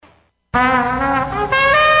Welcome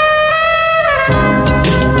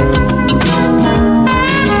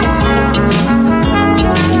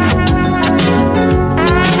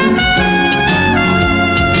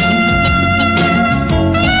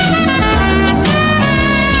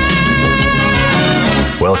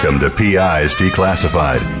to PI's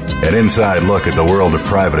Declassified, an inside look at the world of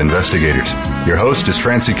private investigators. Your host is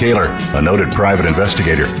Francie Kaler, a noted private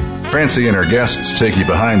investigator. Francie and her guests take you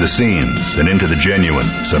behind the scenes and into the genuine,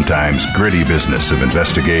 sometimes gritty business of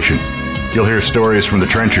investigation. You'll hear stories from the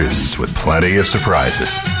trenches with plenty of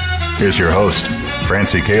surprises. Here's your host,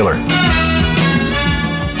 Francie Kaler.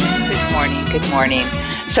 Good morning.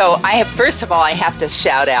 So first of all, I have to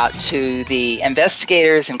shout out to the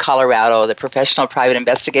investigators in Colorado, the Professional Private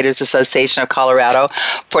Investigators Association of Colorado,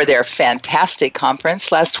 for their fantastic conference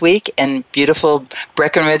last week in beautiful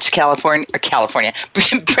Breckenridge,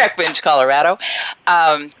 Breckenridge, Colorado.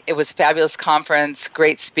 It was a fabulous conference,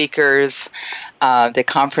 great speakers. The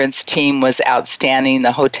conference team was outstanding.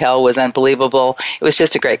 The hotel was unbelievable. It was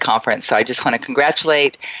just a great conference. So I just want to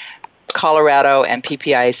congratulate Colorado and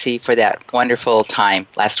PPIC for that wonderful time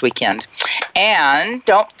last weekend. And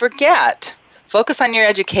don't forget, Focus on Your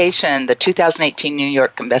Education, the 2018 New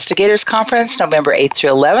York Investigators Conference, November 8th through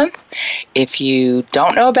 11th. If you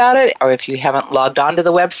don't know about it, or if you haven't logged on to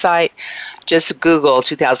the website, just Google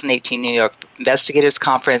 2018 New York Investigators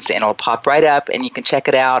Conference and it'll pop right up and you can check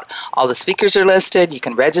it out. All the speakers are listed. You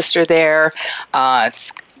can register there.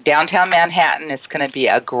 It's downtown Manhattan. It's going to be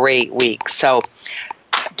a great week. So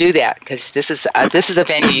do that, because this is a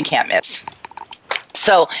venue you can't miss.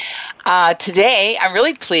 So today I'm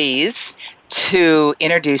really pleased to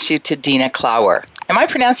introduce you to Dina Klauer. Am I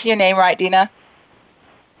pronouncing your name right, Dina?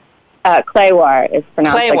 Claywar is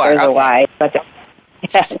pronounced Claywar, like there's a Y. But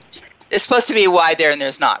there's supposed to be a Y there and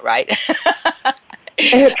there's not, right?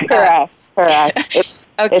 Correct. Okay,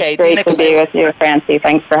 it's great Dina to be with you, Francie.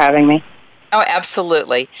 Thanks for having me. Oh,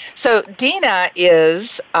 absolutely. So Dina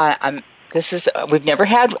is... we've never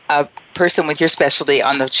had a person with your specialty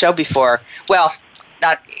on the show before. Well,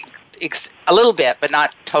 not a little bit, but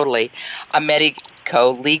not totally. A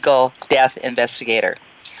medico-legal death investigator.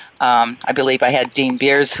 I believe I had Dean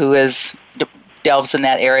Beers, who delves in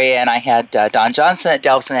that area, and I had Don Johnson that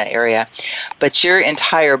delves in that area. But your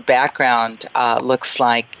entire background looks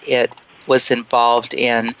like it was involved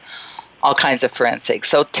in all kinds of forensics.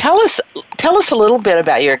 So tell us a little bit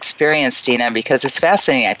about your experience, Dina, because it's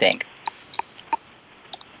fascinating, I think.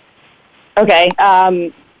 Okay,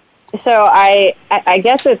 so I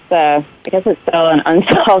guess it's still an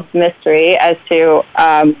unsolved mystery as to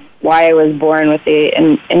why I was born with the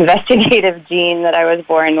investigative gene that I was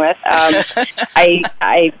born with.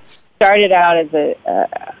 I started out as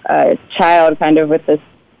a child kind of with this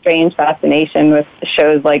strange fascination with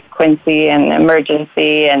shows like Quincy and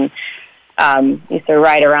Emergency, and used to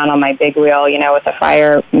ride around on my big wheel, with a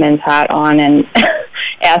fireman's hat on, and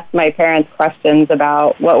ask my parents questions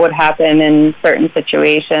about what would happen in certain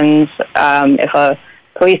situations if a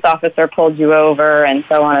police officer pulled you over, and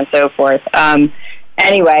so on and so forth.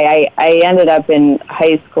 Anyway, I ended up in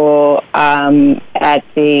high school at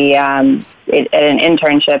an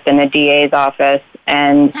internship in the DA's office,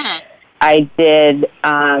 and I did.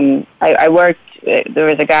 I worked. There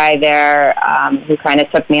was a guy there who kind of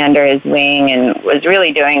took me under his wing and was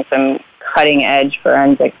really doing some cutting-edge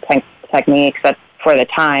forensic techniques for the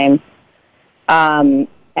time.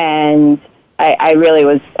 And I really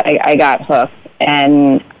was, I got hooked.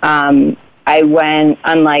 And I went,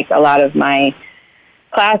 unlike a lot of my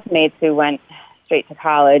classmates who went straight to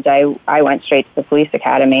college, I went straight to the police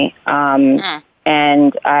academy.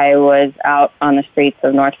 And I was out on the streets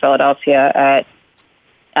of North Philadelphia at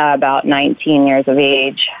about 19 years of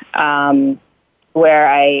age, where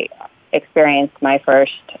I experienced my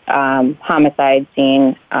first homicide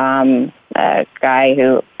scene. A guy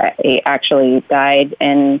who actually died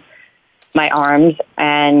in my arms,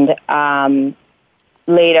 and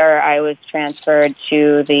later I was transferred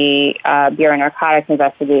to the Bureau of Narcotics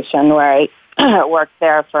Investigation, where I worked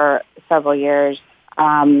there for several years.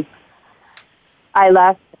 I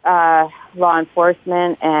left law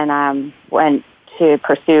enforcement and went to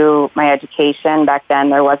pursue my education. Back then,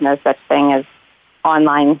 there was no such thing as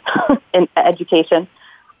online education.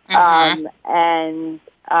 And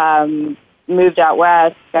moved out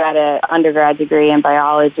west, got an undergrad degree in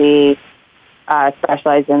biology,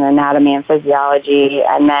 specialized in anatomy and physiology,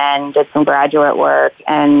 and then did some graduate work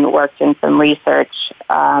and worked in some research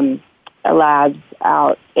labs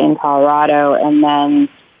out in Colorado, and then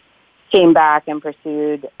came back and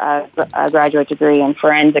pursued a graduate degree in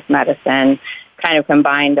forensic medicine, kind of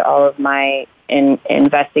combined all of my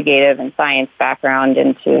investigative and science background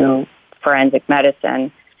into forensic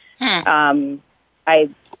medicine. I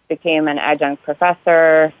became an adjunct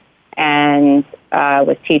professor and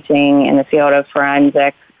was teaching in the field of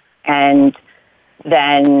forensics, and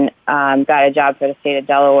then got a job for the state of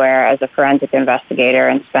Delaware as a forensic investigator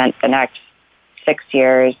and spent the next 6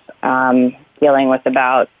 years dealing with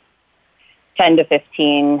about 10 to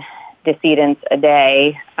 15 decedents a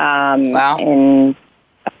day in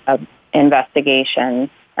investigations.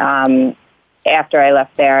 After I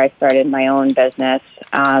left there, I started my own business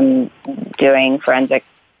doing forensic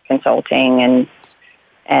consulting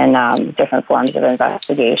and different forms of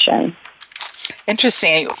investigation.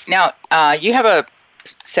 Interesting. Now, you have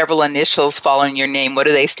several initials following your name. What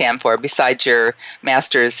do they stand for besides your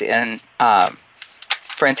master's in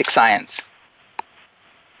forensic science?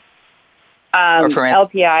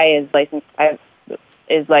 LPI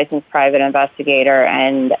is licensed private investigator,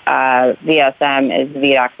 and VSM is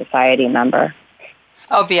VDOC Society member.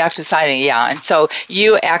 Oh, VDOC Society, yeah. And so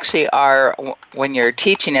you actually are, when you're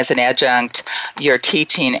teaching as an adjunct, you're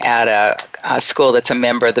teaching at a school that's a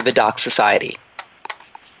member of the VDOC Society.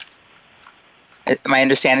 Am I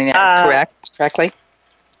understanding that correctly?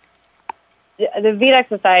 The VDOC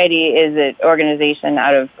Society is an organization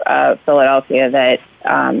out of Philadelphia that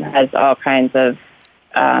has all kinds of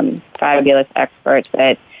fabulous experts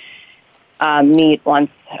that meet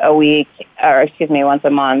once a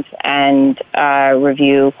month and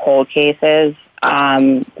review cold cases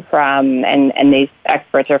and these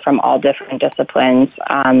experts are from all different disciplines.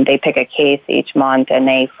 They pick a case each month and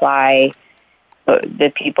they fly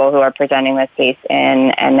the people who are presenting this case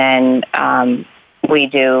in, and then we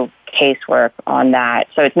do casework on that.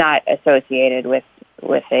 So it's not associated with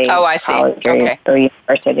a college or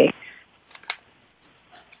university.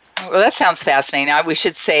 Well, that sounds fascinating. Now, we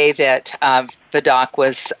should say that VDOC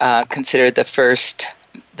was considered the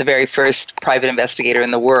very first private investigator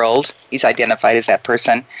in the world. He's identified as that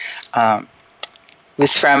person. He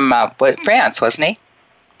was from France, wasn't he?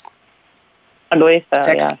 I believe so,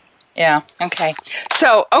 yeah. Yeah, okay.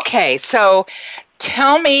 So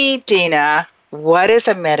tell me, Dina, what does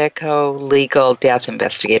a medico-legal death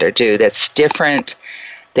investigator do that's different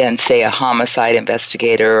than, say, a homicide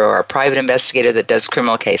investigator or a private investigator that does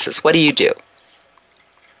criminal cases? What do you do?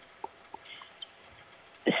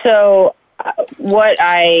 So what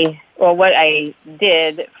I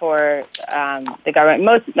did for the government,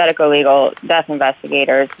 most medico-legal death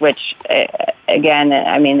investigators, which, again,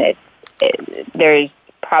 I mean, there's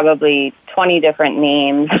probably 20 different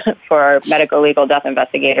names for medico-legal death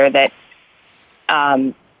investigator that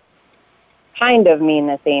kind of mean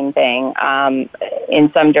the same thing. In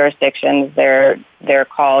some jurisdictions, they're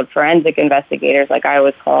called forensic investigators, like I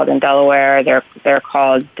was called in Delaware. They're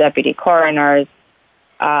called deputy coroners.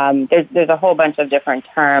 There's a whole bunch of different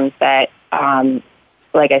terms that,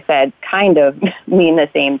 like I said, kind of mean the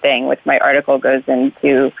same thing, which my article goes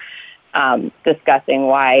into discussing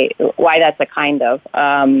why that's a kind of.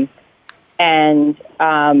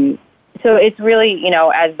 So it's really,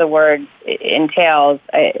 as the word entails,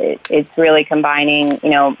 it's really combining,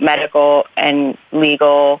 medical and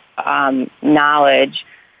legal knowledge.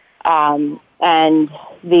 And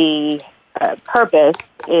the purpose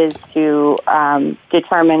is to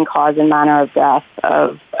determine cause and manner of death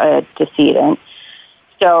of a decedent.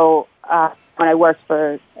 So when I worked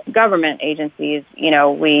for government agencies,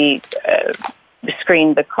 we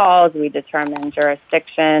screened the calls, we determined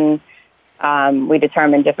jurisdiction. We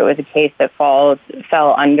determined if it was a case that fell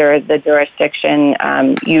under the jurisdiction,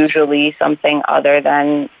 usually something other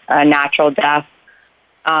than a natural death.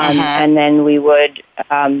 And then we would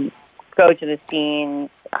go to the scene,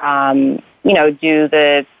 do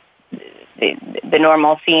the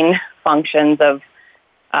normal scene functions of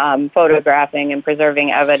photographing and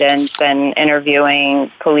preserving evidence and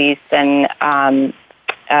interviewing police and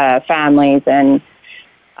families and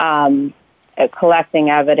collecting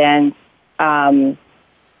evidence.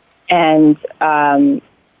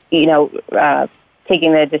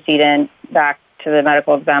 Taking the decedent back to the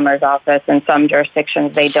medical examiner's office. In some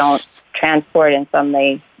jurisdictions, they don't transport, and some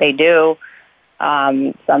they do.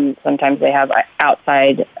 Sometimes they have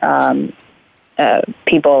outside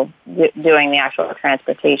people doing the actual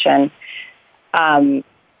transportation.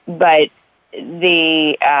 But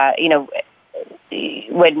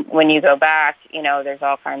when you go back, there's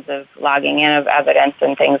all kinds of logging in of evidence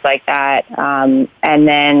and things like that. And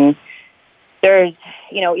then there's,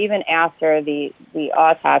 even after the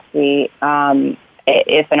autopsy,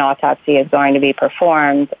 if an autopsy is going to be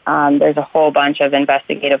performed, there's a whole bunch of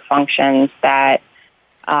investigative functions that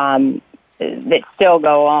still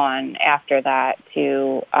go on after that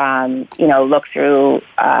to, look through,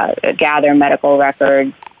 gather medical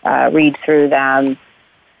records, read through them.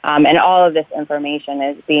 And all of this information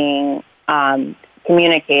is being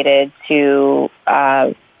communicated to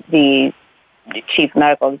the chief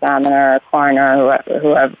medical examiner, coroner,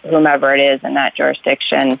 whomever it is in that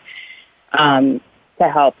jurisdiction, to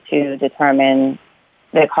help to determine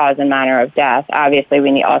the cause and manner of death. Obviously,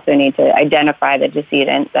 we also need to identify the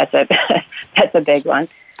decedent. That's a that's a big one.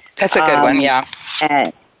 That's a good one, yeah.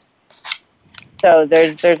 And so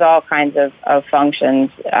there's all kinds of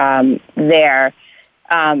functions there.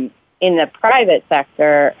 In the private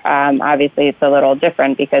sector, obviously it's a little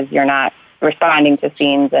different because you're not responding to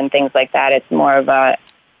scenes and things like that. It's more of a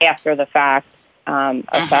after-the-fact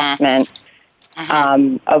assessment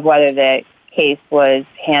of whether the case was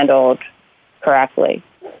handled correctly.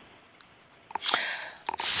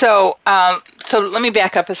 So let me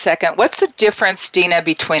back up a second. What's the difference, Dina,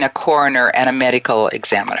 between a coroner and a medical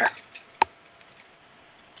examiner?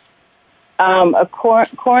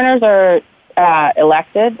 Coroners are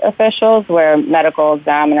elected officials, where medical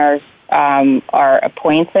examiners are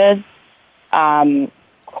appointed.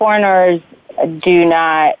 Coroners do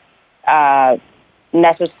not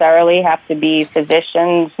necessarily have to be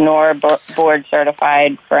physicians nor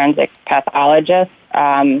board-certified forensic pathologists.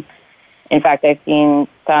 In fact, I've seen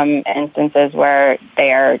some instances where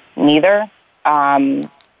they are neither. And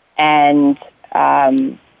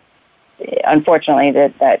unfortunately,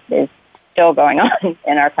 that is still going on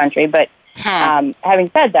in our country. But having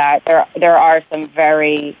said that, there are some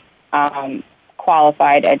very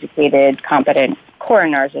qualified, educated, competent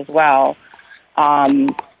coroners as well.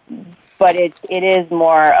 But it is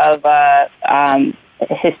more of a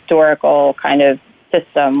historical kind of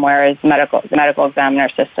system, whereas the medical examiner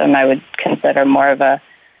system I would consider more of a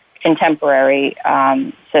contemporary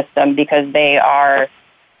system, because they are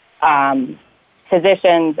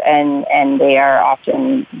physicians and they are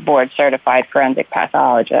often board-certified forensic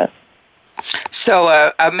pathologists.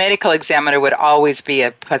 So a medical examiner would always be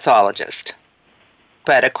a pathologist,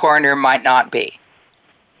 but a coroner might not be.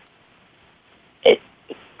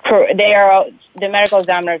 The medical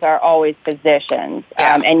examiners are always physicians,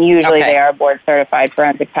 and usually they are board-certified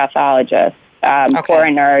forensic pathologists.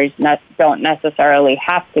 Coroners don't necessarily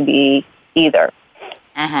have to be either.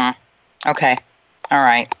 Okay. All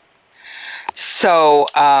right. So,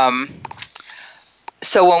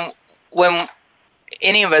 when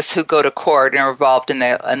any of us who go to court and are involved in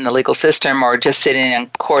the legal system, or just sitting in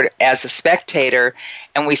court as a spectator,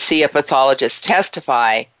 and we see a pathologist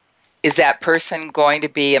testify, is that person going to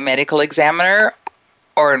be a medical examiner,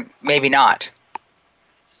 or maybe not?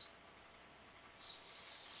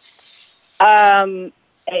 Yes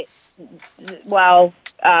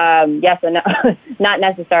and no. Not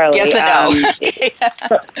necessarily. Yes and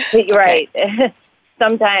no. Right.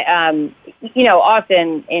 Sometimes,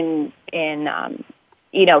 often in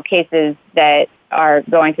cases that are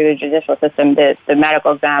going through the judicial system, the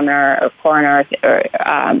medical examiner or coroner, or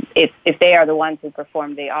if they are the ones who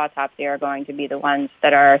perform the autopsy, are going to be the ones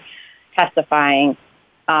that are testifying.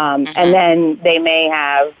 And then they may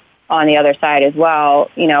have, on the other side as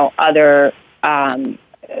well, other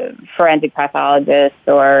forensic pathologists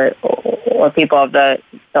or people of the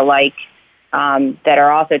like that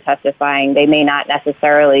are also testifying. They may not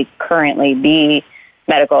necessarily currently be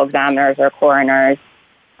medical examiners or coroners.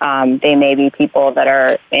 They may be people that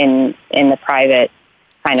are in the private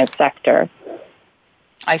kind of sector.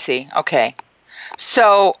 I see. Okay.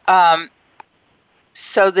 So the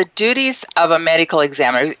duties of a medical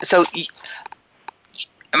examiner. So,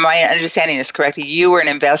 am I understanding this correctly? You were an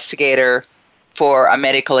investigator for a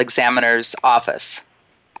medical examiner's office.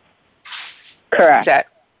 Correct.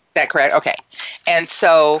 Is that correct? Okay. And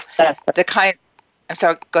so I'm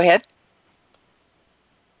sorry, go ahead.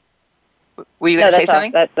 Were you going to say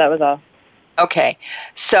something? That was all. Okay.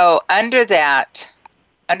 So under the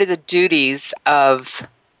duties of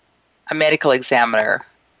a medical examiner,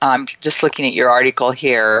 just looking at your article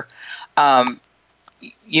here,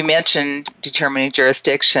 you mentioned determining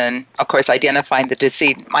jurisdiction. Of course, identifying the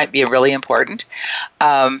decedent might be really important.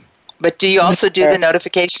 But do you also do the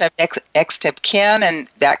notification of next of kin and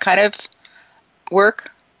that kind of work?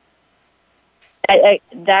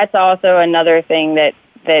 That's also another thing that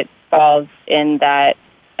falls in that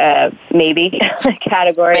maybe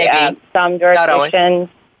category. Maybe. Some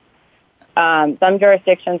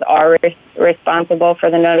jurisdictions are responsible for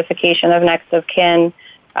the notification of next of kin.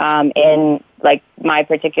 In like my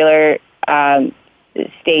particular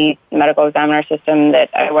state medical examiner system that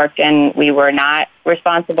I worked in, we were not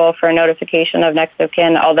responsible for notification of next of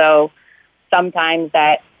kin, although sometimes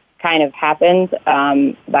that kind of happens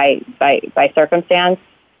by circumstance.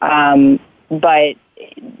 But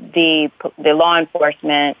the law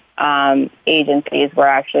enforcement agencies were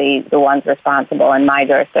actually the ones responsible in my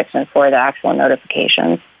jurisdiction for the actual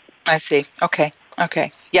notifications. I see. Okay.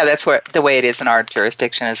 Yeah, that's the way it is in our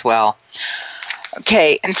jurisdiction as well.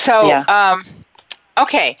 Okay, and so, Yeah.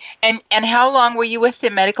 Okay, and how long were you with the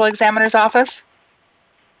medical examiner's office?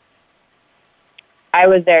 I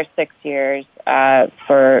was there 6 years in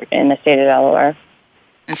the state of Delaware.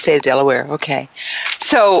 In the state of Delaware, okay.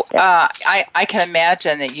 So I can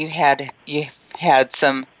imagine that you had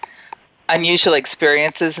some unusual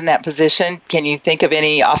experiences in that position. Can you think of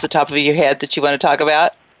any off the top of your head that you want to talk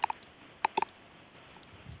about?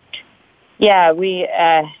 Yeah,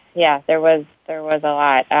 there was a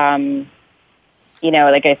lot.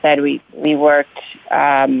 Like I said, we worked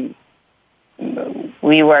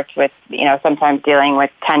with, sometimes dealing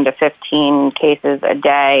with 10 to 15 cases a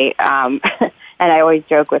day. And I always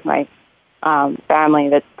joke with my family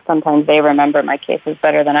that sometimes they remember my cases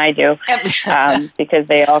better than I do, because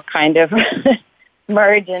they all kind of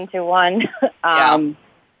merge into one.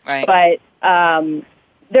 Right. But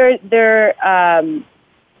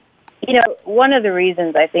one of the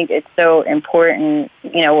reasons I think it's so important,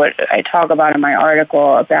 what I talk about in my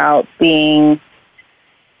article about being,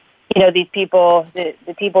 these people,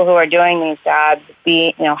 the people who are doing these jobs,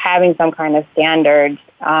 having some kind of standards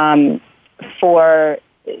for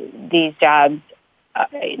these jobs,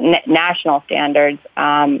 national standards,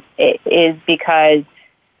 it is because,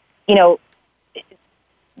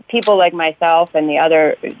 people like myself and the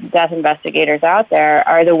other death investigators out there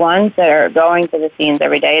are the ones that are going to the scenes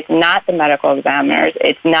every day. It's not the medical examiners.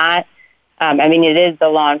 It's not, it is the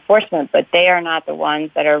law enforcement, but they are not the ones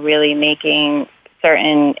that are really making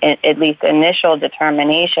certain, at least initial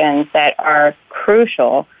determinations that are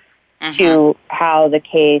crucial to how the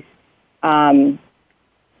case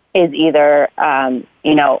is either,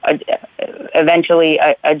 eventually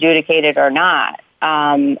adjudicated or not.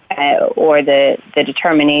 Or the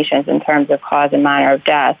determinations in terms of cause and manner of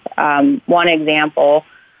death. One example,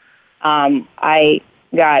 I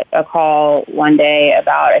got a call one day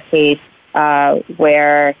about a case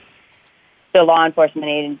where the law enforcement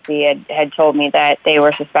agency had told me that they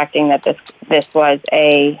were suspecting that this was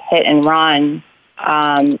a hit and run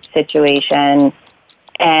situation,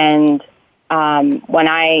 and when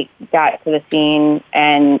I got to the scene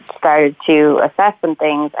and started to assess some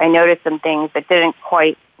things, I noticed some things that didn't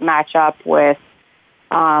quite match up with,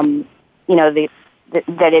 that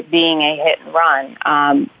it being a hit and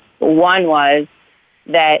run. One was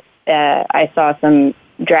that I saw some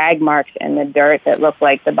drag marks in the dirt that looked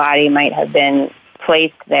like the body might have been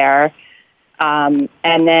placed there. And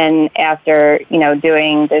then after,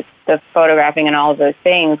 doing the photographing and all of those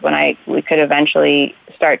things, when we could eventually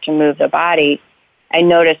start to move the body, I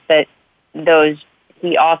noticed that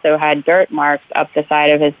he also had dirt marks up the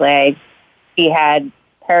side of his leg. He had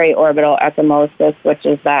periorbital ecchymosis, which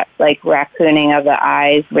is that like raccooning of the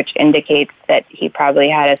eyes, which indicates that he probably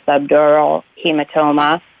had a subdural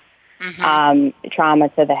hematoma, trauma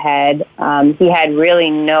to the head. He had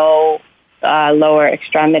really no lower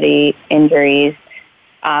extremity injuries,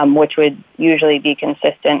 which would usually be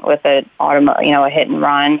consistent with a hit and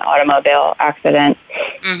run automobile accident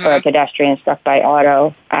or a pedestrian struck by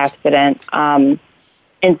auto accident. And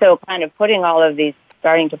so kind of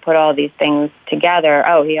starting to put all these things together.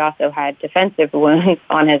 Oh, he also had defensive wounds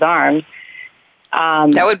on his arms.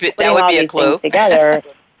 That would be a clue. Together.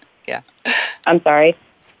 Yeah. I'm sorry.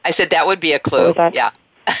 I said that would be a clue. Yeah.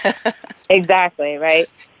 Exactly, right?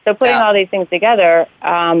 So putting all these things together,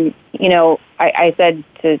 I said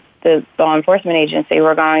to the law enforcement agency,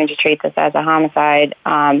 we're going to treat this as a homicide,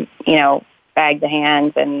 bag the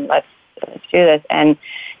hands and let's do this. And,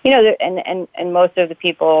 and most of the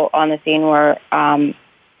people on the scene were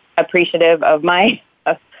appreciative of my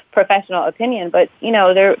professional opinion, but,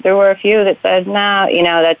 there were a few that said, no,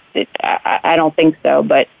 that's it, I don't think so,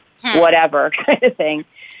 but whatever kind of thing.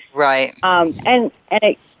 Right. And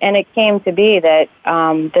it came to be that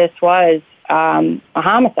this was a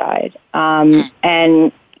homicide.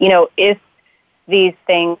 And if these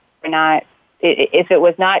things were not, if it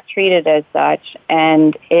was not treated as such,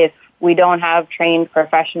 and if we don't have trained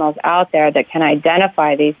professionals out there that can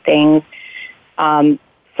identify these things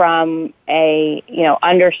from a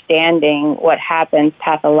understanding what happens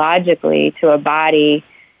pathologically to a body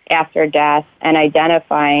after death and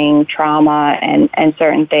identifying trauma and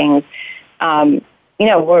certain things,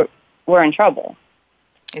 we're in trouble.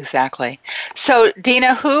 Exactly. So,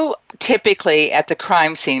 Dina, who typically at the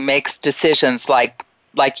crime scene makes decisions like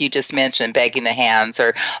you just mentioned, bagging the hands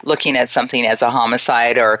or looking at something as a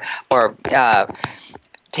homicide or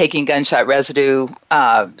taking gunshot residue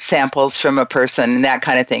samples from a person and that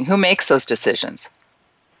kind of thing? Who makes those decisions?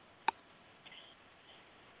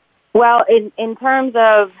 Well, in terms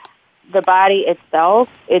of the body itself,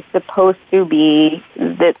 it's supposed to be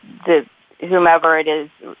the whomever it is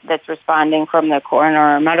that's responding from the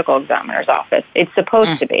coroner or medical examiner's office. It's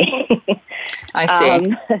supposed to be. I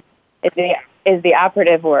see. Is the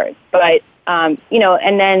operative word. But, you know,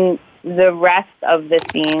 and then the rest of the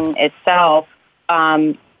scene itself,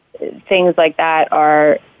 things like that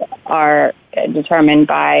are determined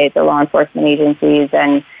by the law enforcement agencies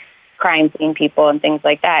and crime scene people and things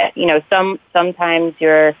like that. You know, sometimes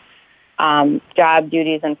your job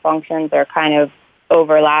duties and functions are kind of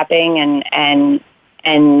overlapping, and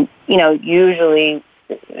you know, usually,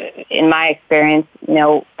 in my experience, you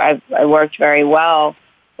know, I worked very well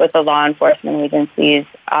with the law enforcement agencies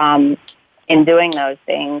in doing those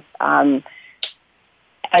things.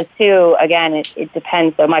 As to, again, it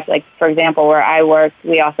depends so much. Like, for example, where I worked,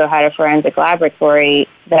 we also had a forensic laboratory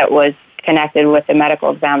that was connected with the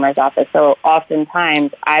medical examiner's office. So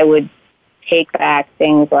oftentimes I would take back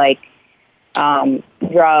things like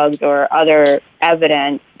drugs or other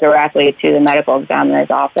evidence directly to the medical examiner's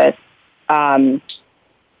office.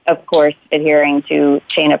 Of course, adhering to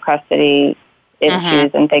chain of custody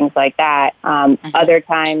issues and things like that. Other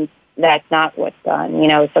times, that's not what's done. You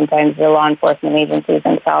know, sometimes the law enforcement agencies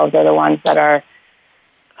themselves are the ones that are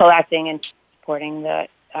collecting and supporting the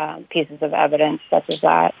pieces of evidence such as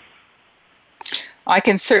that. I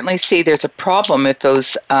can certainly see there's a problem if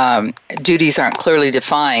those duties aren't clearly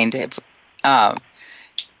defined.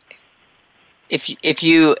 If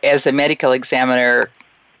you, as a medical examiner,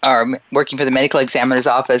 or working for the medical examiner's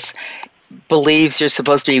office, believes you're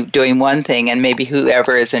supposed to be doing one thing, and maybe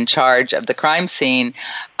whoever is in charge of the crime scene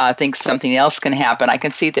thinks something else can happen, I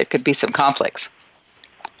can see there could be some conflicts.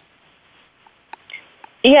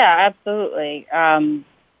 Yeah, absolutely.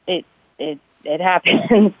 It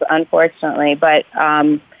happens, unfortunately, but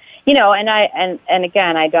you know, and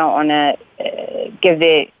again, I don't want to give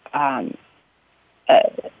the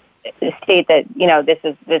state that, you know, this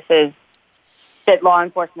is that law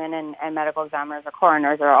enforcement and medical examiners or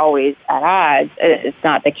coroners are always at odds. It's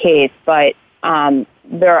not the case, but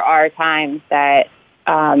there are times that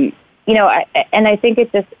you know, and I think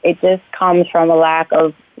it just comes from a lack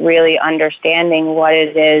of really understanding what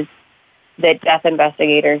it is that death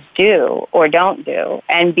investigators do or don't do,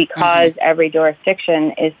 and because every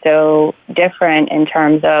jurisdiction is so different in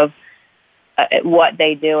terms of what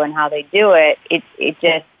they do and how they do it,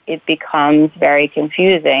 it becomes very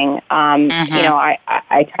confusing. You know,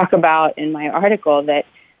 I talk about in my article that,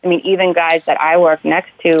 I mean, even guys that I work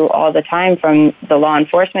next to all the time from the law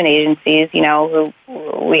enforcement agencies, you know,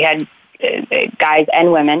 who we had guys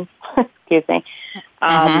and women, excuse me,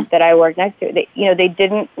 that I worked next to, you know, they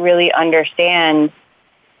didn't really understand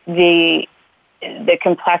the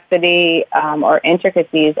complexity or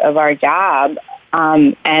intricacies of our job.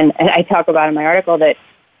 And I talk about in my article that,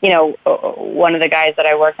 you know, one of the guys that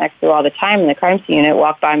I work next to all the time in the crime scene unit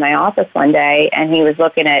walked by my office one day, and he was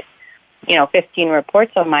looking at, you know, 15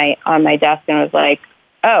 reports on my desk, and was like,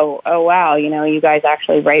 oh wow, you know, you guys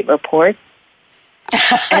actually write reports.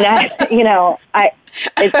 And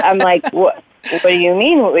I'm like, what do you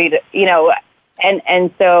mean? You know,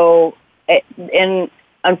 and so,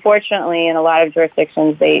 unfortunately, in a lot of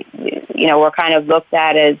jurisdictions, they, you know, we're kind of looked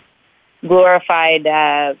at as glorified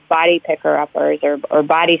body picker-uppers or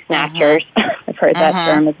body snatchers. I've heard that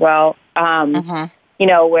term as well. You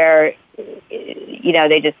know, where, you know,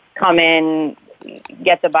 they just come in,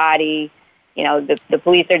 get the body, you know, the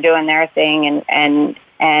police are doing their thing, and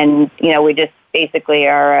you know, we just basically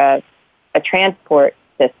are a transport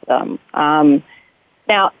system. Now,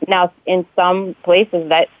 in some places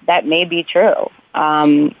that may be true,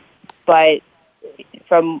 but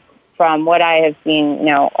from what I have seen, you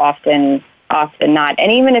know, often not.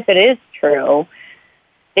 And even if it is true,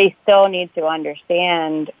 they still need to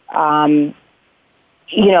understand,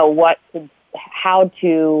 you know, how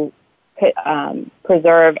to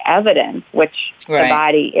preserve evidence, which the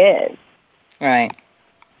body is. Right.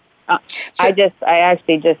 I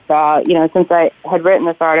actually just saw, you know, since I had written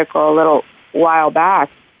this article a little while back,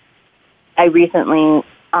 I recently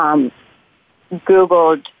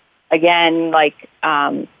Googled again, like,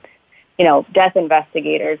 you know, death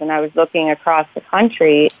investigators, and I was looking across the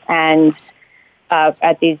country and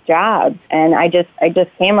at these jobs, and I just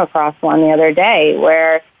came across one the other day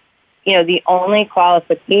where, you know, the only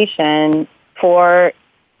qualification for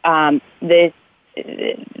this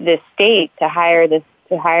state to hire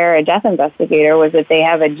a death investigator was that they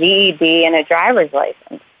have a GED and a driver's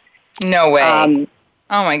license. No way. Oh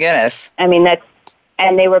my goodness. I mean,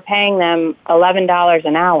 and they were paying them $11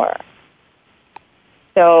 an hour.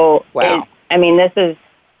 So, wow.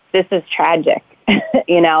 This is tragic.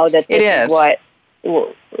 That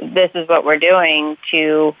this is what we're doing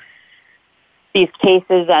to these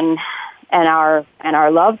cases and our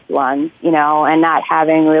loved ones, and not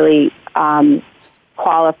having really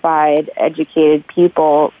qualified, educated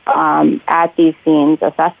people at these scenes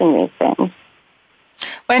assessing these things.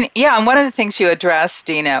 And one of the things you addressed,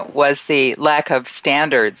 Dina, was the lack of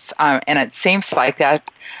standards, and it sounds like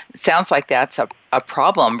that's a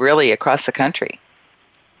problem really across the country.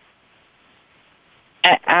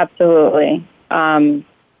 Absolutely.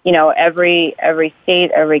 Every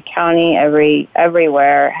state, every county,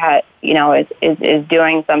 everywhere is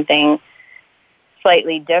doing something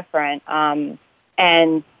slightly different.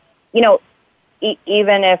 And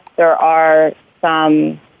even if there are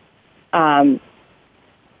some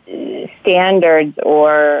standards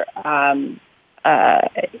or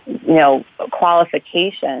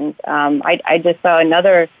qualifications, I just saw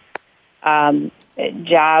another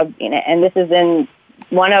job, and this is in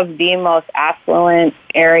one of the most affluent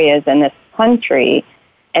areas in this country,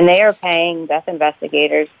 and they are paying death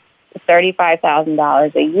investigators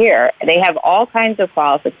 $35,000 a year. They have all kinds of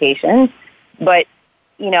qualifications, but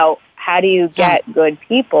how do you get good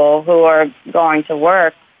people who are going to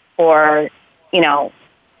work for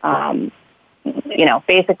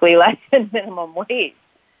basically less than minimum wage?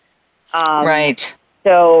 Right.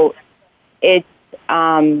 So it's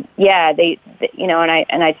and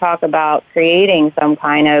I talk about creating some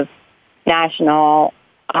kind of national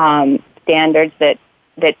standards that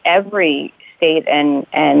every state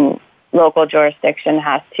and local jurisdiction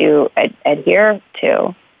has to adhere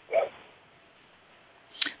to.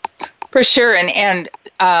 For sure, and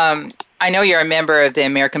I know you're a member of the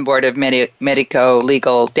American Board of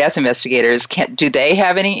Medico-Legal Death Investigators. Do they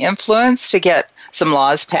have any influence to get some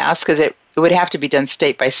laws passed? Because it would have to be done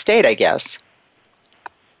state by state, I guess.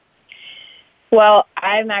 Well,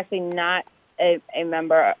 I'm actually not a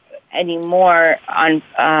member anymore.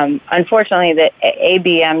 Unfortunately, the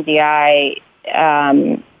ABMDI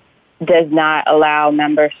does not allow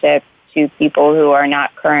membership to people who are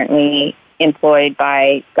not currently employed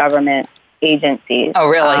by government agencies. Oh,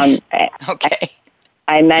 really? Okay.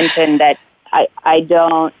 I mentioned that I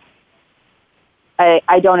don't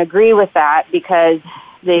agree with that, because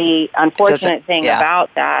the unfortunate thing about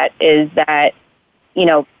that is that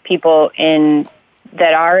people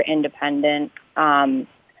that are independent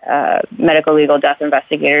medical legal death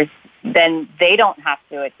investigators, then they don't have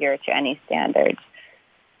to adhere to any standards.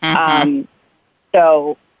 Mm-hmm.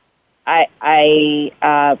 So that's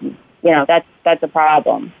a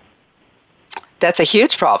problem. That's a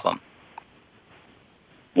huge problem.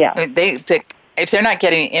 Yeah. If they're not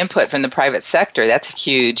getting input from the private sector, that's a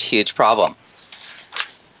huge, huge problem.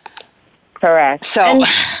 Correct. So,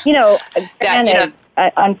 and,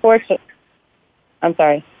 unfortunately, I'm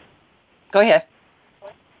sorry. Go ahead.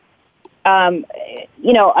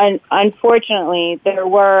 Unfortunately, there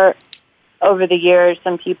were over the years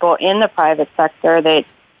some people in the private sector that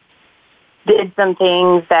did some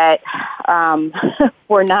things that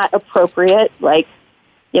were not appropriate, like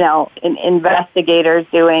investigators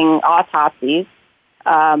doing autopsies.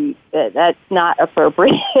 That's not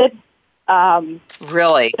appropriate.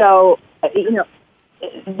 Really? So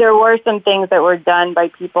there were some things that were done by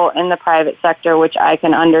people in the private sector, which I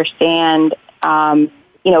can understand.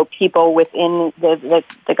 People within the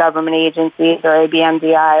government agencies or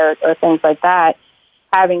ABMDI or things like that,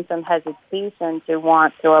 having some hesitation to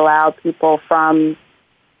want to allow people from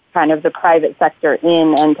kind of the private sector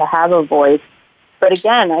in and to have a voice. But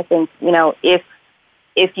again, I think,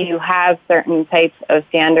 if you have certain types of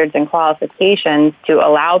standards and qualifications to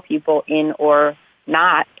allow people in or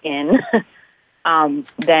not in,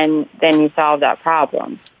 then you solve that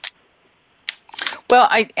problem. Well,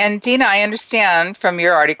 Dina, I understand from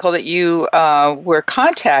your article that you were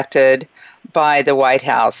contacted by the White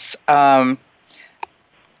House, the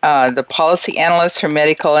policy analyst for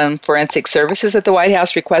medical and forensic services at the White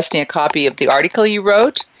House, requesting a copy of the article you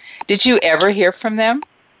wrote. Did you ever hear from them?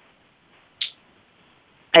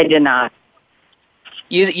 I did not.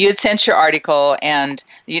 You had sent your article, and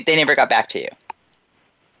they never got back to you.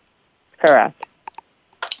 Correct.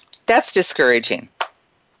 That's discouraging.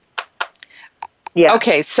 Yeah.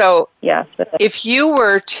 Okay, so yes. If you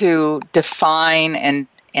were to define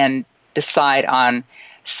and decide on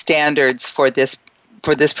standards for this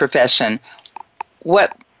profession,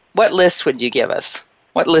 what list would you give us?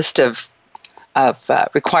 What list of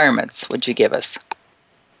requirements would you give us?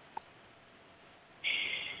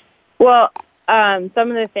 Well,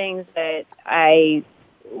 some of the things that I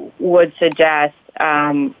would suggest,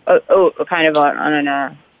 kind of on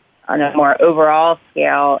a more overall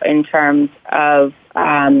scale in terms of,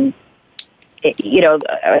 I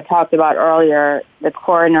talked about earlier the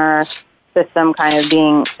coroner system kind of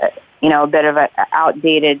being, a bit of an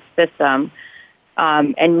outdated system,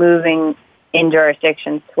 and moving in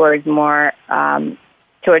jurisdictions towards more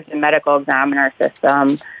towards the medical examiner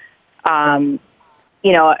system. I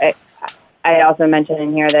also mentioned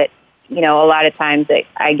in here that, a lot of times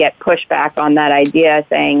I get pushback on that idea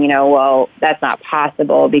saying, well, that's not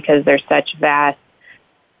possible because there's such vast,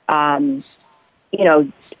 large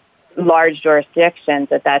jurisdictions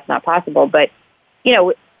that's not possible. But,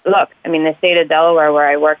 look, the state of Delaware, where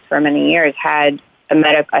I worked for many years, had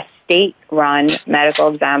a state-run medical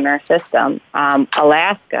examiner system.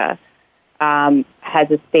 Alaska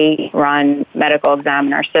has a state-run medical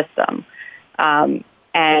examiner system, and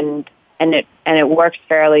it works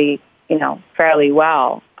fairly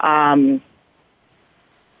well.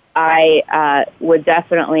 I would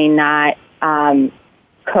definitely not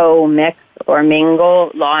co-mix or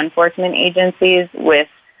mingle law enforcement agencies with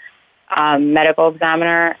medical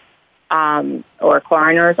examiner or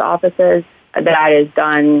coroner's offices. That is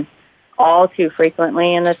done all too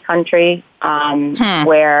frequently in this country,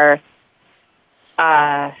 where,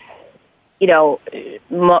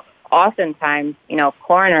 oftentimes,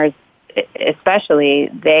 coroners, especially,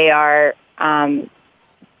 they are,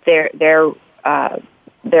 they're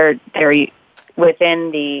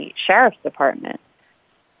within the sheriff's department,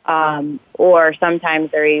 or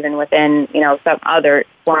sometimes they're even within, some other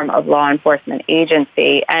form of law enforcement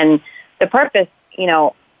agency. And the purpose,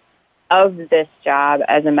 of this job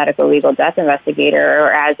as a medical legal death investigator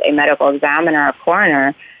or as a medical examiner or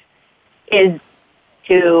coroner is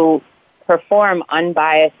to perform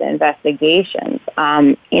unbiased investigations,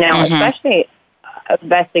 especially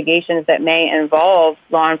investigations that may involve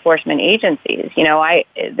law enforcement agencies.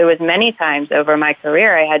 There was many times over my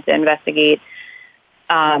career I had to investigate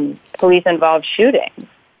police-involved shootings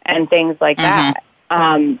and things like that.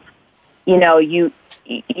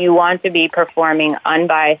 You want to be performing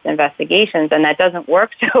unbiased investigations, and that doesn't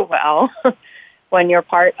work so well when you're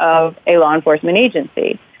part of a law enforcement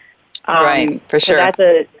agency. Right, for sure.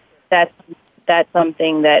 So that's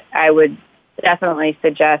something that I would definitely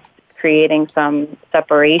suggest creating some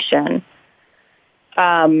separation.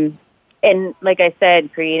 And like I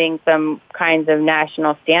said, creating some kinds of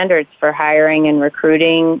national standards for hiring and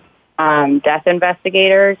recruiting death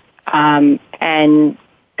investigators, and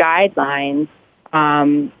guidelines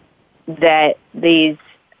that these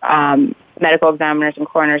medical examiners and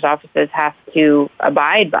coroners' offices have to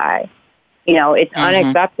abide by. It's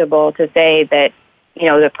unacceptable to say that,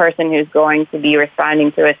 the person who's going to be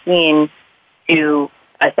responding to a scene to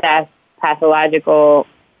assess pathological,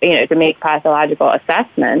 to make pathological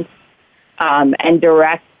assessments, and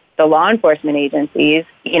direct the law enforcement agencies,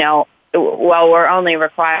 we're only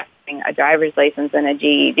requiring a driver's license and a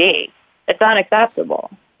GED. It's unacceptable,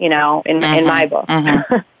 in my book.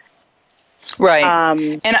 Right.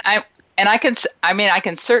 I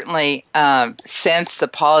can certainly sense the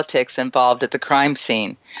politics involved at the crime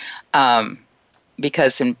scene,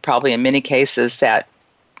 because in many cases that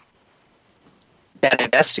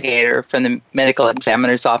investigator from the medical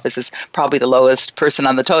examiner's office is probably the lowest person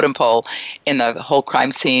on the totem pole in the whole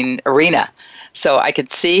crime scene arena. So I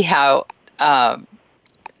could see how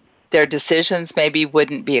their decisions maybe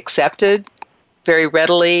wouldn't be accepted very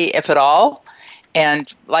readily, if at all.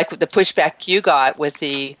 And like the pushback you got with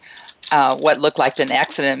the what looked like an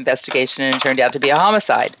accident investigation and it turned out to be a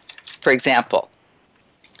homicide, for example.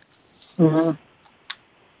 Mm-hmm.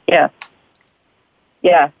 Yeah.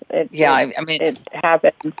 Yeah. It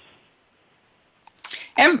happens.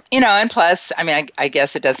 And, and plus, I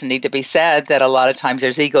guess it doesn't need to be said that a lot of times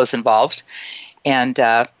there's egos involved. And,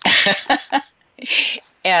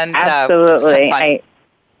 and absolutely.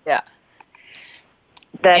 Yeah.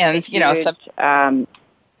 That's and,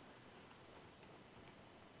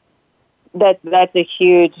 that's a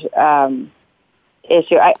huge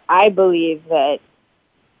issue. I believe that,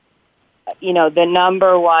 the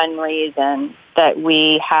number one reason that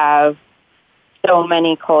we have so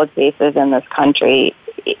many cold cases in this country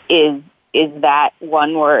is that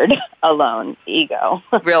one word alone, ego.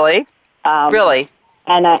 Really? Really?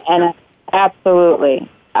 And absolutely.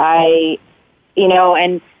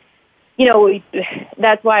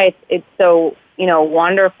 That's why it's so,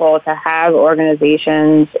 wonderful to have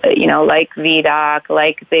organizations, like VDOC,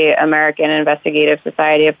 like the American Investigative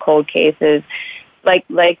Society of Cold Cases, like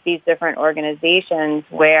these different organizations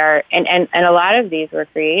where, and a lot of these were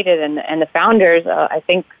created, and the founders, I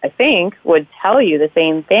think would tell you the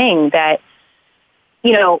same thing, that,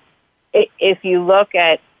 if you look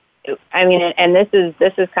at, I mean, and this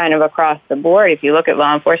is kind of across the board. If you look at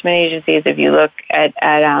law enforcement agencies, if you look at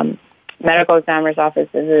medical examiners'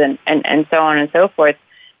 offices, and so on and so forth,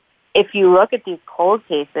 if you look at these cold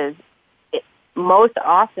cases, most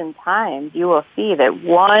oftentimes you will see that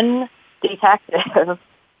one detective,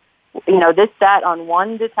 this sat on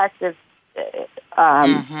one detective's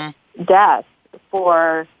desk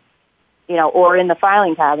for, or in the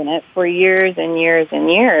filing cabinet for years and years and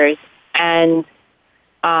years. And,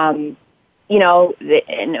 and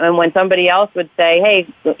when somebody else would say, hey,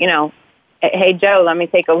 Joe, let me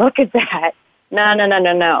take a look at that.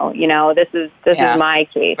 No. This is my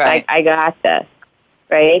case. Right. I got this.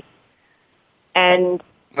 Right. And,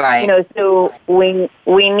 so we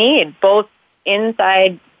need both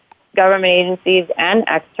inside government agencies and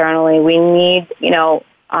externally, we need,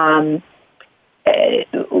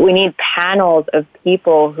 we need panels of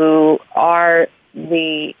people who are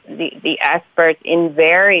the experts in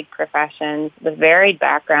varied professions with varied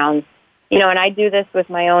backgrounds, and I do this with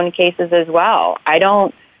my own cases as well. I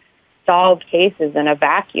don't solve cases in a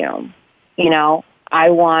vacuum. I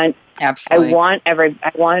want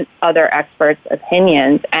other experts'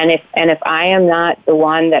 opinions, and if I am not the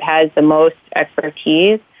one that has the most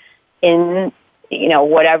expertise in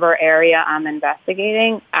whatever area I'm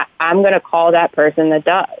investigating, I'm going to call that person that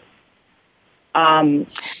does. And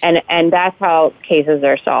that's how cases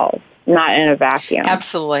are solved, not in a vacuum.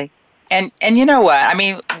 Absolutely. And you know what? I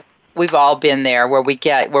mean, we've all been there where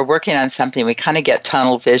we're working on something, we kind of get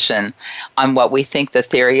tunnel vision on what we think the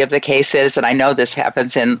theory of the case is. And I know this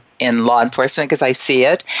happens in law enforcement because I see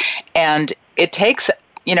it. And it takes,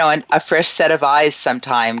 a fresh set of eyes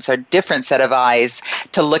sometimes, or different set of eyes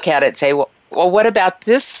to look at it and say, well, what about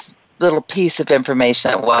this little piece of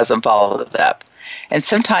information that wasn't followed up? And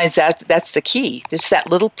sometimes that's the key. There's that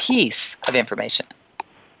little piece of information.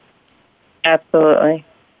 Absolutely.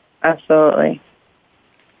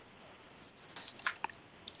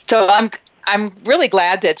 So I'm really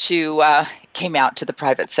glad that you came out to the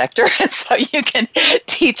private sector, and so you can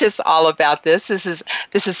teach us all about this. This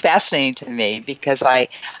is fascinating to me because I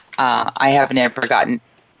have never gotten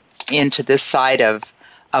into this side of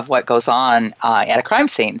what goes on at a crime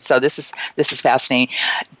scene. So this is fascinating.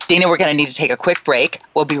 Dina, we're going to need to take a quick break.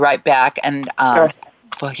 We'll be right back, and sure.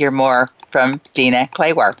 We'll hear more from Dina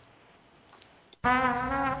Claywar.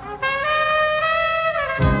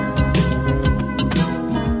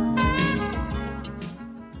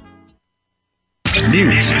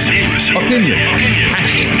 News, opinion,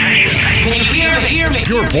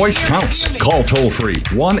 your voice counts. Call toll-free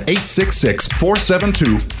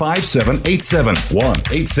 1-866-472-5787.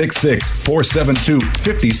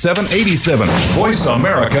 1-866-472-5787.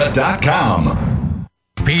 VoiceAmerica.com.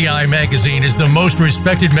 PI Magazine is the most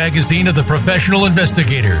respected magazine of the professional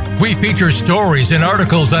investigator. We feature stories and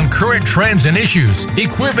articles on current trends and issues,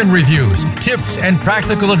 equipment reviews, tips, and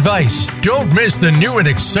practical advice. Don't miss the new and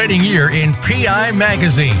exciting year in PI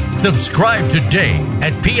Magazine. Subscribe today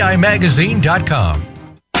at PIMagazine.com.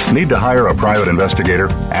 Need to hire a private investigator?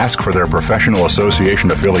 Ask for their professional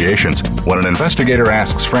association affiliations. When an investigator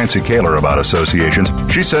asks Francie Kaler about associations,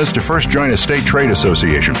 she says to first join a state trade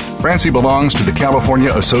association. Francie belongs to the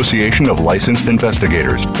California Association of Licensed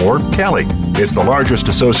Investigators, or CALI. It's the largest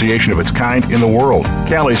association of its kind in the world.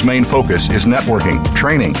 CALI's main focus is networking,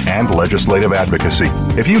 training, and legislative advocacy.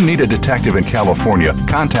 If you need a detective in California,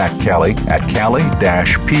 contact CALI at cali-pi.org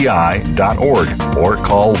or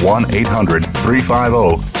call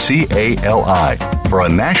 1-800-350-CALI. For a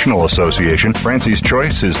national association, Francie's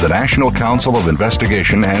choice is the National Council of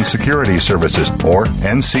Investigation and Security Services, or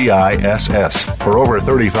NCISS. For over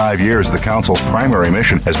 35 years, the Council's primary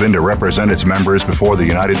mission has been to represent its members before the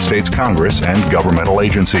United States Congress and governmental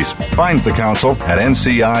agencies. Find the Council at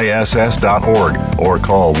nciss.org or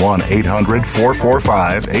call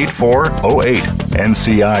 1-800-445-8408.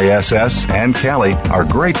 NCISS and CALI are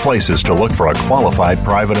great places to look for a qualified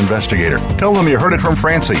private investigator. Tell them you heard it from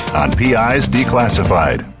Francie on PI's Declassified.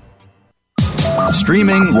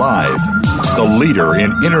 Streaming live, the leader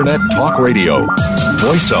in Internet talk radio,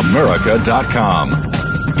 VoiceAmerica.com.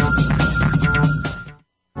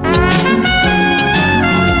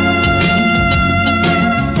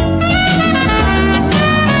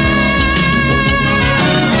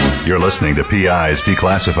 You're listening to PI's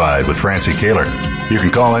Declassified with Francie Kaler. You can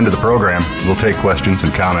call into the program. We'll take questions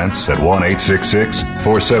and comments at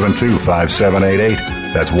 1-866-472-5788.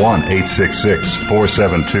 That's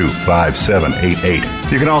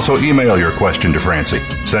 1-866-472-5788. You can also email your question to Francie.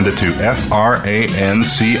 Send it to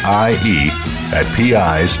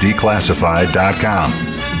francie@pisdeclassified.com.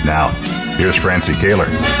 Now, here's Francie Kaler.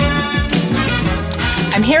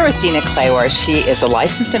 I'm here with Dina Claywar. She is a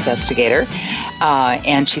licensed investigator,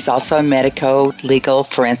 and she's also a medico-legal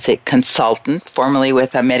forensic consultant, formerly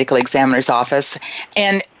with a medical examiner's office.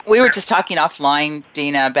 And we were just talking offline,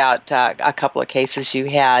 Dina, about a couple of cases you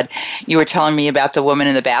had. You were telling me about the woman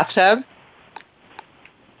in the bathtub?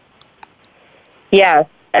 Yes.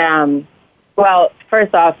 Well,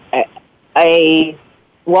 first off, a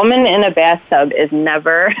woman in a bathtub is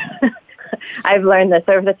never... I've learned this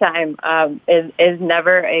over the time, is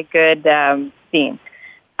never a good scene.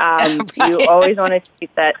 Right. You always want to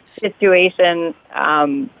treat that situation,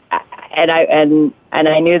 and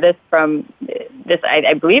I knew this from this.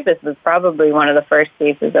 I believe this was probably one of the first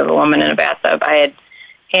cases of a woman in a bathtub I had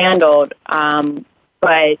handled.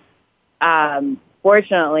 But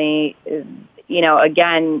fortunately,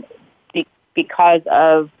 again, because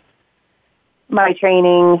of my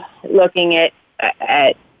training, looking at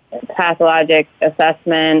pathologic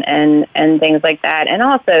assessment and things like that. And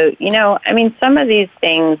also, some of these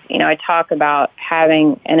things, I talk about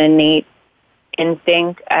having an innate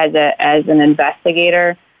instinct as an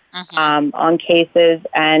investigator on cases,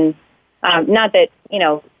 and not that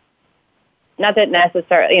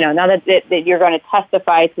necessarily, not that you're going to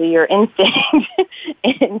testify to your instinct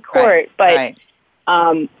in court, but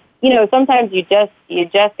sometimes you just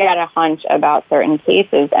got a hunch about certain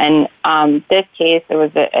cases. And this case, there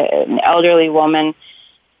was an elderly woman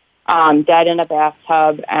dead in a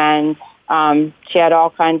bathtub, and she had all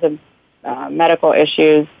kinds of medical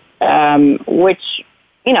issues, which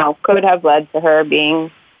could have led to her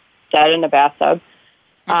being dead in a bathtub.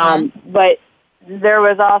 But there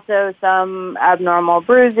was also some abnormal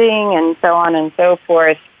bruising and so on and so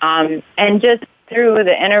forth, and just through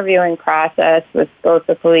the interviewing process with both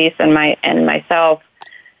the police and myself,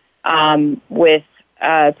 with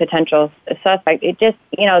potential suspect, it just,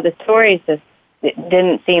 the stories just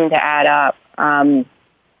didn't seem to add up. And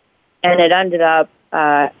it ended up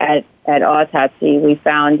at autopsy, we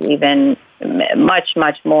found even much,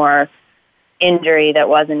 much more injury that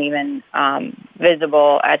wasn't even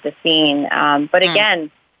visible at the scene. But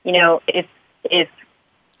again, if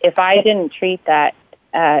I didn't treat that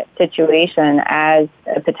situation as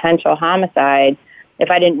a potential homicide,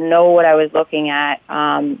 if I didn't know what I was looking at,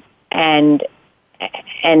 and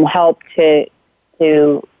help to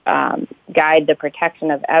guide the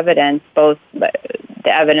protection of evidence, both the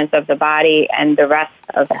evidence of the body and the rest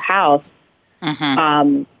of the house,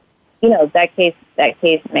 that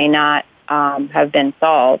case may not have been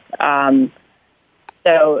solved.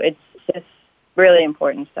 So it's just really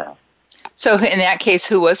important stuff. So in that case,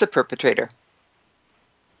 who was the perpetrator?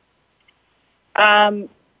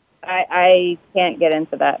 I can't get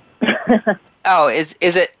into that. Oh, is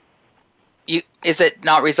it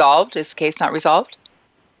not resolved? Is the case not resolved?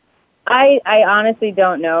 I honestly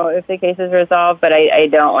don't know if the case is resolved, but I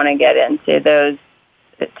don't want to get into those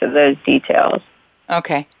details.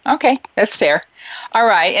 Okay, that's fair. All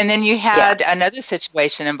right, and then you had another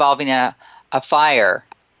situation involving a fire.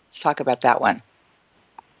 Let's talk about that one.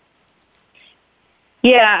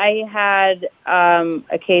 Yeah, I had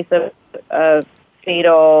a case of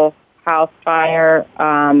fatal house fire,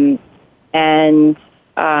 and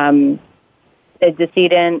the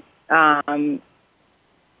decedent at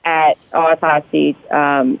autopsy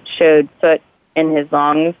showed soot in his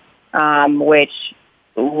lungs, which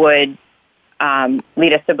would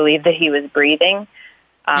lead us to believe that he was breathing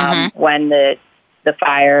when the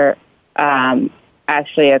fire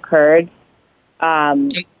actually occurred.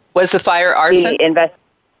 Was the fire arson?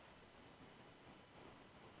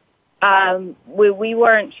 We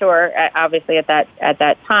weren't sure, obviously, at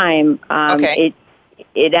that time. Okay.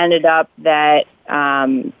 It ended up that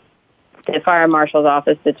the fire marshal's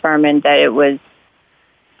office determined that it was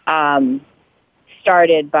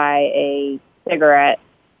started by a cigarette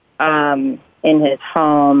in his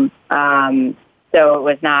home. So it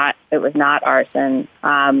was not arson.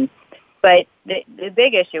 But the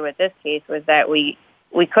big issue with this case was that we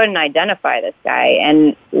couldn't identify this guy,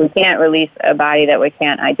 and we can't release a body that we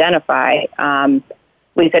can't identify.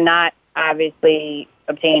 We could not obviously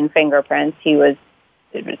obtain fingerprints. He was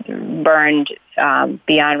burned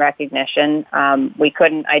beyond recognition. We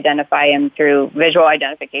couldn't identify him through visual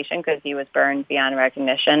identification because he was burned beyond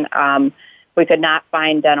recognition. We could not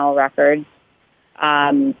find dental records.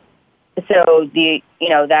 So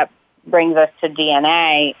that brings us to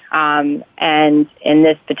DNA. And in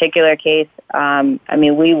this particular case,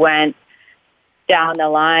 we went down the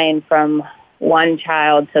line from one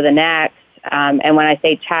child to the next. And when I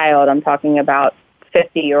say child, I'm talking about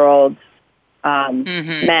 50-year-old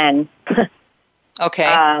men. Okay.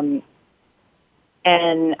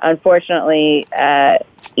 And unfortunately,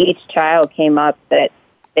 each child came up that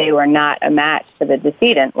they were not a match to the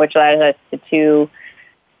decedent, which led us to two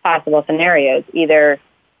possible scenarios. Either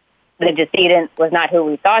the decedent was not who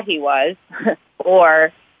we thought he was,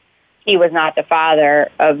 or he was not the father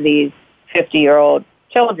of these 50-year-old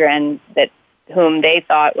children whom they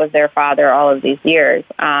thought was their father all of these years.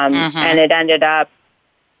 And it ended up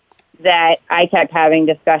that I kept having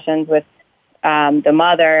discussions with the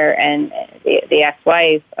mother and the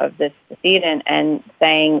ex-wife of this decedent and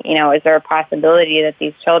saying, is there a possibility that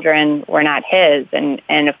these children were not his? And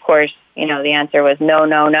of course, the answer was no,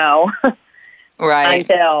 no, no. Right.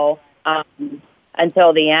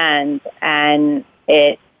 Until the end. And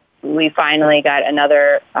we finally got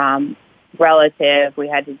another relative. We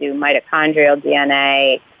had to do mitochondrial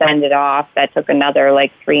DNA, send it off. That took another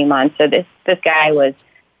 3 months. So this guy was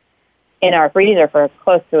in our freezer for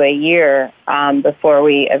close to a year before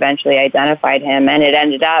we eventually identified him. And it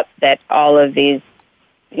ended up that all of these,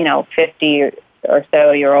 50 or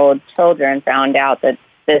so year old children found out that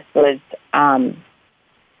this was the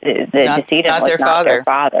decedent was not their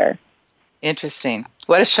father. Interesting.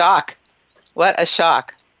 What a shock. What a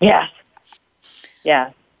shock. Yes.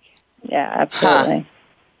 Yeah. Yeah, absolutely.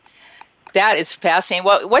 That is fascinating.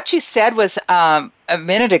 Well, what you said was a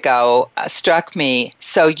minute ago struck me.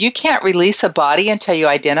 So you can't release a body until you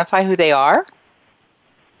identify who they are?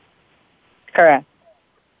 Correct.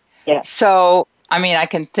 Yeah. So, I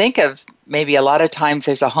can think of maybe a lot of times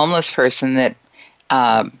there's a homeless person that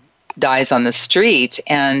dies on the street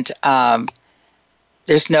and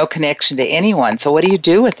there's no connection to anyone. So what do you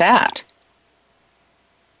do with that?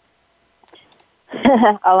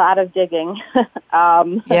 A lot of digging.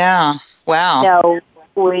 Yeah. Wow.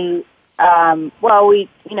 We try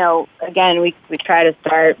to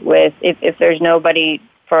start with if there's nobody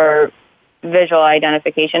for visual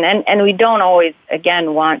identification, and we don't always,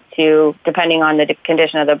 again, want to, depending on the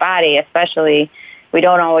condition of the body, especially, we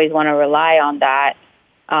don't always want to rely on that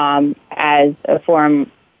as a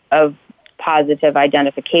form of positive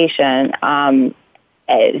identification.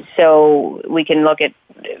 So we can look at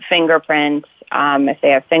fingerprints. If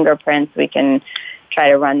they have fingerprints, we can try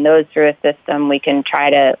to run those through a system. We can try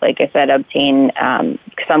to, like I said, obtain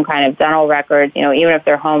some kind of dental records. Even if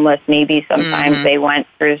they're homeless, maybe sometimes they went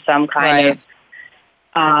through some kind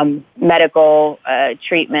of medical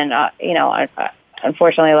treatment.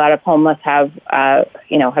 Unfortunately, a lot of homeless have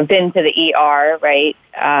been to the ER, right?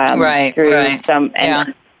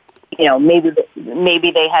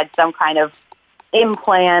 Maybe they had some kind of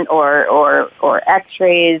implant or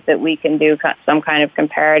X-rays that we can do some kind of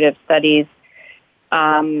comparative studies.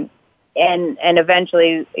 And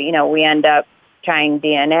eventually, we end up trying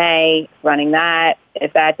DNA, running that.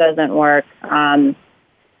 If that doesn't work, then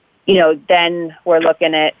we're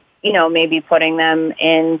looking at, maybe putting them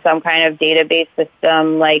in some kind of database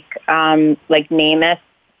system like NamUs,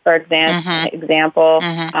 for example.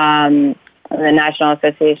 The National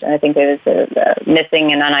Association, I think it was the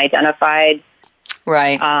Missing and Unidentified.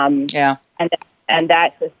 Right. And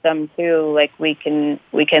that system too, we can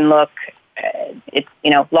look. It's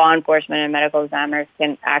law enforcement and medical examiners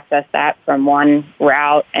can access that from one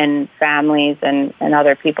route, and families and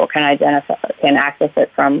other people can access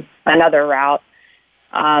it from another route.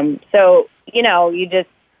 So you just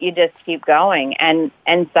keep going, and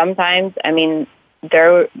sometimes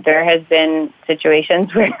there has been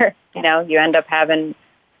situations where you end up having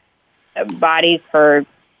bodies for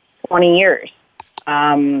 20 years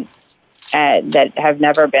that have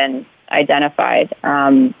never been identified.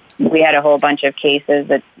 We had a whole bunch of cases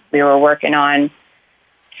that we were working on,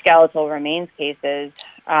 skeletal remains cases,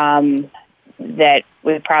 that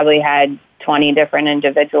we probably had 20 different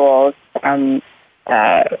individuals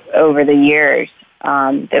over the years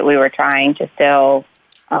that we were trying to still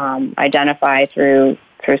identify through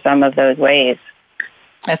some of those ways.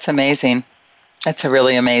 That's amazing. That's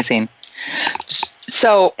really amazing.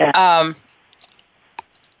 So,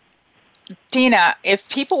 Dina, if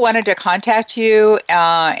people wanted to contact you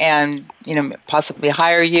and possibly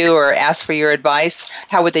hire you or ask for your advice,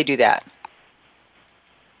 how would they do that?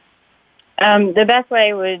 The best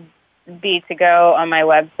way would be to go on my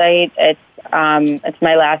website. It's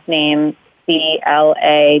my last name,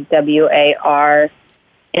 CLAWAR,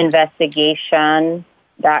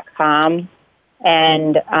 investigation.com,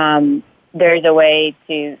 and there's a way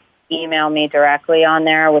to email me directly on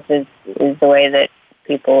there, which is the way that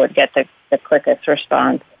people would get the quickest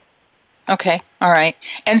response. Okay, all right.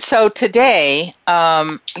 And so today,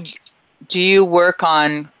 do you work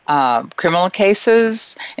on criminal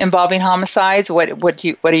cases involving homicides? What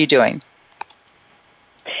are you doing?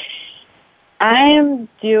 I am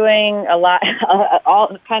doing a lot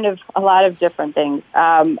of different things.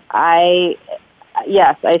 I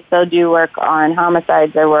yes, I still do work on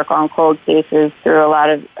homicides. I work on cold cases through a lot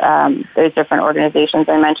of those different organizations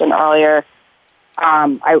I mentioned earlier.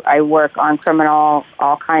 I work on all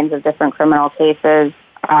kinds of different criminal cases.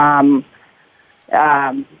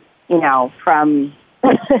 From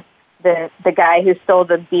the guy who stole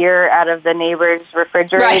the beer out of the neighbor's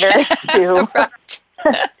refrigerator to,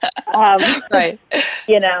 right.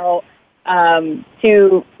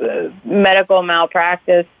 To medical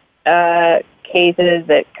malpractice cases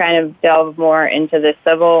that kind of delve more into the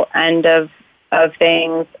civil end of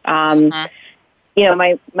things. My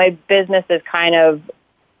business has kind of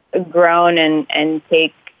grown and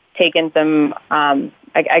taken some,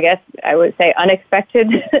 I guess I would say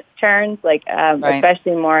unexpected turns,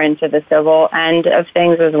 especially more into the civil end of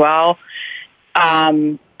things as well.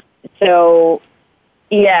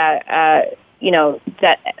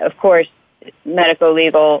 That of course, medical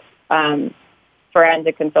legal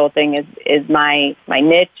forensic consulting is my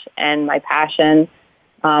niche and my passion.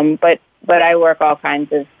 But I work all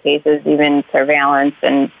kinds of cases, even surveillance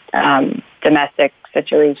and domestic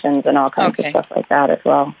situations and all kinds of stuff like that as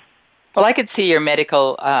well. Well, I could see your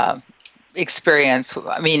medical experience.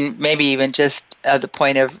 I mean, maybe even just the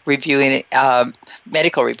point of reviewing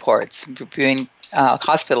medical reports, reviewing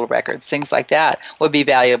hospital records, things like that would be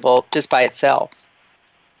valuable just by itself.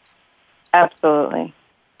 Absolutely.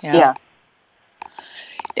 Yeah.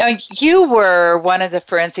 Now, you were one of the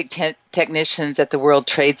forensic technicians at the World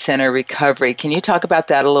Trade Center recovery. Can you talk about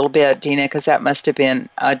that a little bit, Dina? Because that must have been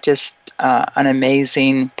just an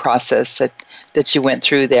amazing process that you went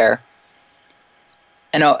through there.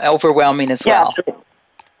 And overwhelming as well.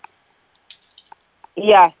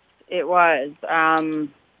 Yes, it was. I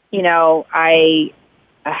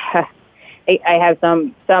have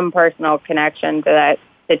some personal connection to that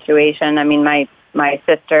situation. I mean, my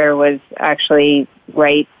sister was actually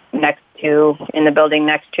right in the building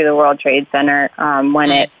next to the World Trade Center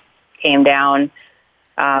when it came down.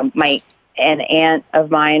 An aunt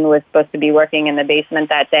of mine was supposed to be working in the basement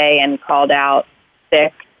that day and called out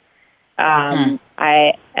sick.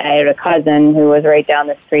 I had a cousin who was right down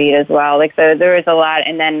the street as well. So there was a lot.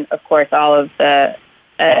 And then, of course, all of the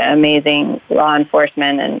amazing law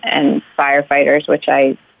enforcement and firefighters, which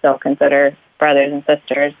I still consider brothers and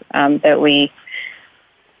sisters, that we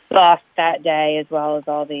lost that day, as well as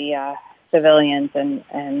all the civilians.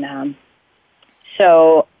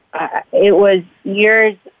 So it was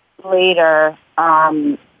years later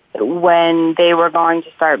when they were going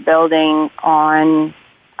to start building on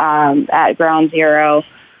at Ground Zero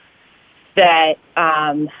that,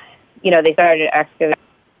 they started excavating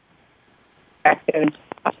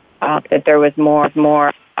that there was more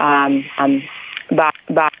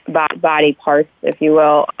body parts, if you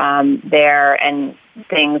will, there, and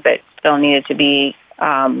things that still needed to be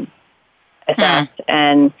assessed.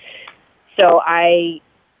 And so I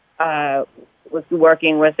was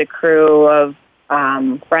working with a crew of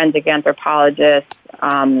forensic anthropologists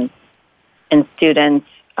and students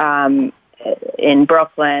in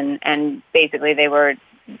Brooklyn, and basically they were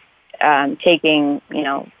taking,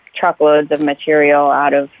 truckloads of material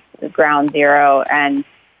out of the Ground Zero and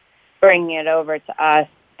bringing it over to us,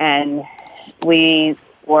 and we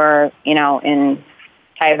were, in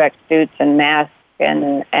Tyvek suits and masks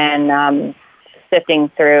and sifting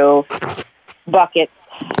through bucket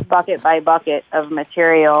by bucket of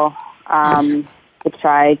material to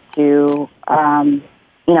try to,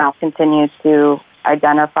 continue to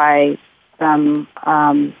identify some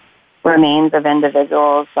remains of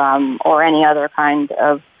individuals or any other kind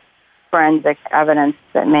of forensic evidence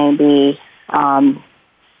that may be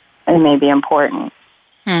important.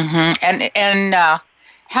 Mm-hmm. And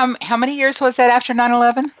how many years was that after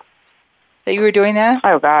 9/11 that you were doing that?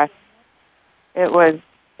 Oh gosh, it was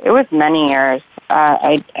many years.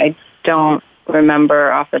 I don't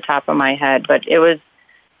remember off the top of my head, but it was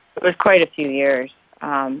quite a few years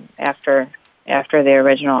after the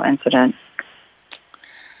original incident.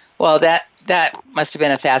 Well, that must have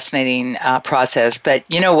been a fascinating process. But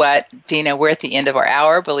you know what, Dina, we're at the end of our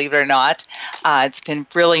hour, believe it or not. It's been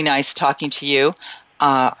really nice talking to you.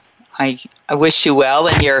 I wish you well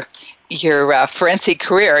in your forensic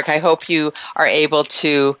career. I hope you are able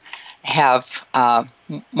to have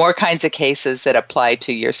more kinds of cases that apply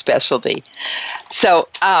to your specialty. So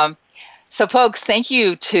folks, thank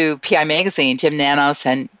you to PI Magazine, Jim Nanos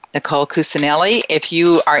and Nicole Cusinelli. If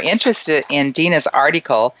you are interested in Dina's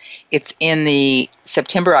article, it's in the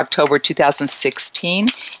September-October 2016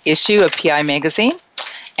 issue of PI Magazine,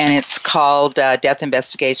 and it's called Death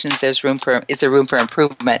Investigations, Is There Room for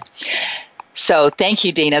Improvement? So thank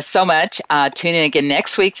you, Dina, so much. Tune in again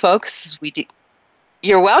next week, folks.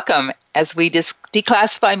 You're welcome. as we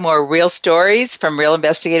declassify more real stories from real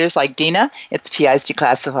investigators like Dina. It's PI's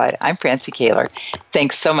Declassified. I'm Francie Kaler.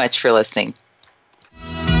 Thanks so much for listening.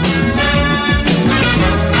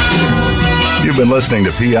 You've been listening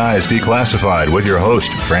to PI's Declassified with your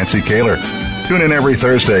host, Francie Kaler. Tune in every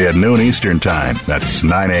Thursday at noon Eastern Time. That's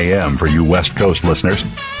 9 a.m. for you West Coast listeners.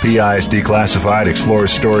 PI's Declassified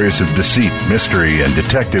explores stories of deceit, mystery, and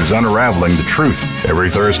detectives unraveling the truth. Every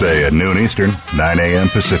Thursday at noon Eastern, 9 a.m.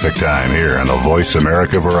 Pacific Time here on the Voice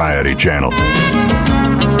America Variety Channel.